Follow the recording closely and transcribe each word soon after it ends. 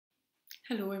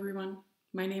Hello everyone,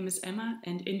 my name is Emma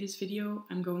and in this video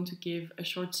I'm going to give a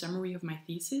short summary of my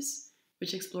thesis,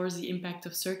 which explores the impact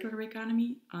of circular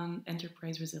economy on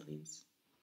enterprise resilience.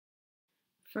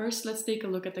 First, let's take a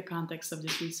look at the context of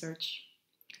this research.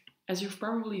 As you've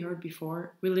probably heard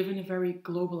before, we live in a very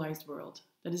globalized world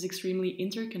that is extremely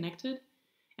interconnected,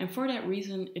 and for that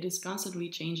reason it is constantly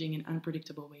changing in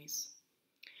unpredictable ways.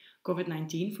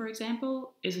 COVID-19, for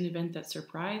example, is an event that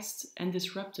surprised and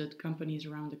disrupted companies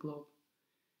around the globe.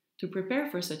 To prepare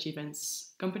for such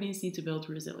events, companies need to build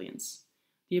resilience,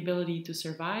 the ability to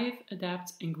survive,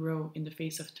 adapt, and grow in the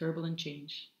face of turbulent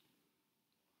change.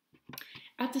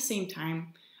 At the same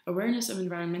time, awareness of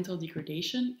environmental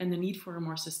degradation and the need for a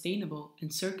more sustainable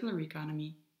and circular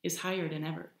economy is higher than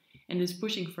ever and is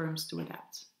pushing firms to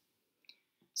adapt.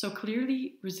 So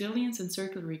clearly, resilience and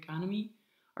circular economy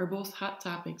are both hot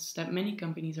topics that many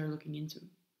companies are looking into.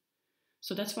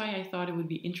 So that's why I thought it would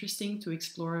be interesting to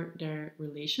explore their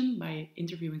relation by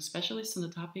interviewing specialists on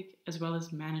the topic as well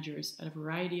as managers at a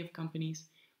variety of companies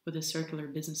with a circular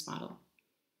business model.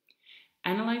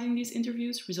 Analyzing these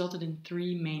interviews resulted in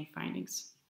three main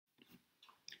findings.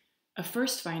 A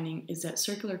first finding is that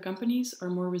circular companies are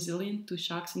more resilient to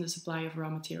shocks in the supply of raw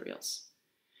materials.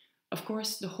 Of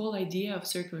course, the whole idea of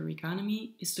circular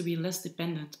economy is to be less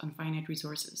dependent on finite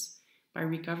resources by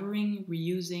recovering,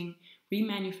 reusing,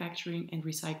 remanufacturing, and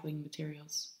recycling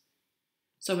materials.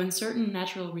 So when certain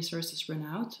natural resources run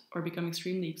out or become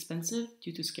extremely expensive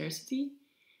due to scarcity,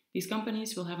 these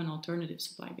companies will have an alternative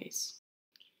supply base.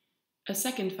 A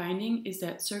second finding is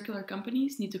that circular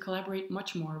companies need to collaborate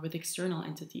much more with external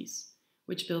entities,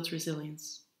 which builds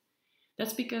resilience.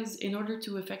 That's because in order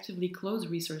to effectively close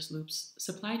resource loops,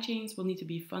 supply chains will need to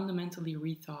be fundamentally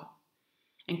rethought,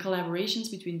 and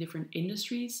collaborations between different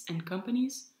industries and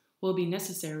companies will be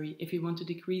necessary if we want to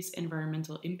decrease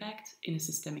environmental impact in a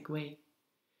systemic way.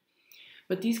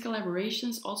 But these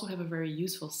collaborations also have a very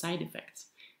useful side effect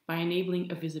by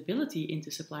enabling a visibility into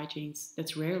supply chains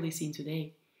that's rarely seen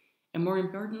today, and more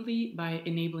importantly, by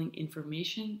enabling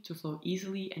information to flow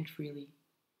easily and freely.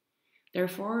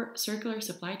 Therefore, circular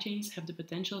supply chains have the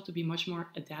potential to be much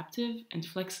more adaptive and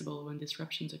flexible when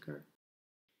disruptions occur.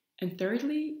 And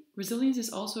thirdly, resilience is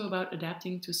also about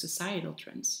adapting to societal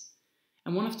trends.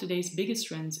 And one of today's biggest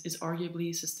trends is arguably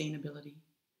sustainability.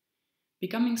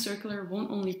 Becoming circular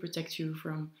won't only protect you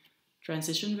from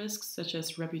transition risks such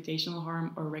as reputational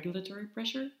harm or regulatory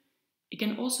pressure, it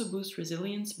can also boost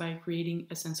resilience by creating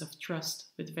a sense of trust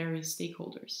with various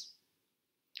stakeholders.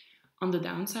 On the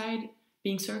downside,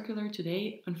 being circular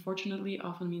today unfortunately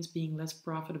often means being less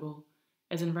profitable,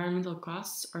 as environmental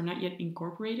costs are not yet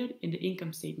incorporated in the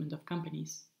income statement of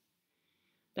companies.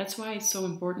 That's why it's so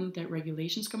important that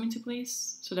regulations come into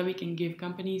place so that we can give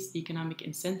companies the economic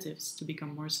incentives to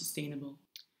become more sustainable.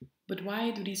 But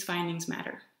why do these findings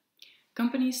matter?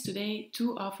 Companies today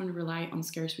too often rely on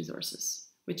scarce resources,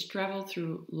 which travel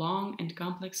through long and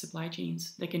complex supply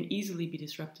chains that can easily be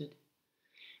disrupted.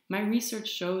 My research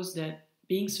shows that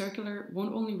being circular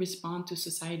won't only respond to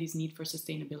society's need for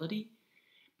sustainability,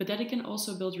 but that it can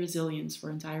also build resilience for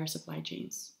entire supply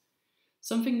chains.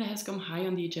 Something that has come high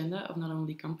on the agenda of not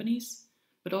only companies,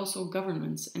 but also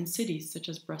governments and cities such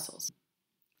as Brussels.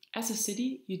 As a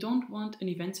city, you don't want an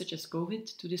event such as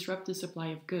COVID to disrupt the supply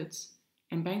of goods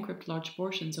and bankrupt large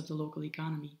portions of the local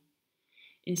economy.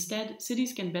 Instead,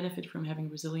 cities can benefit from having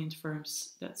resilient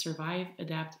firms that survive,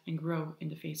 adapt, and grow in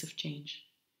the face of change.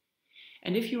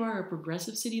 And if you are a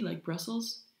progressive city like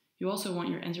Brussels, you also want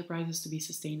your enterprises to be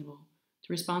sustainable,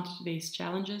 to respond to today's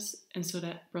challenges, and so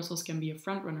that Brussels can be a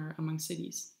frontrunner among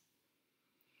cities.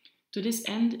 To this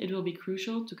end, it will be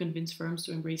crucial to convince firms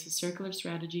to embrace a circular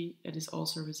strategy that is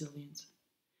also resilient.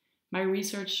 My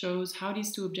research shows how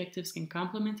these two objectives can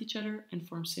complement each other and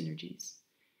form synergies,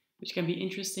 which can be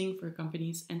interesting for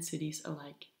companies and cities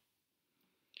alike.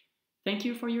 Thank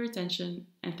you for your attention,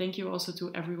 and thank you also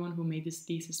to everyone who made this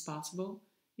thesis possible,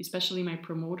 especially my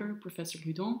promoter, Professor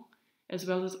Gudon, as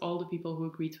well as all the people who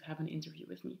agreed to have an interview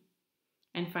with me.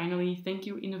 And finally, thank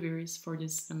you, Innoviris, for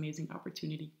this amazing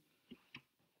opportunity.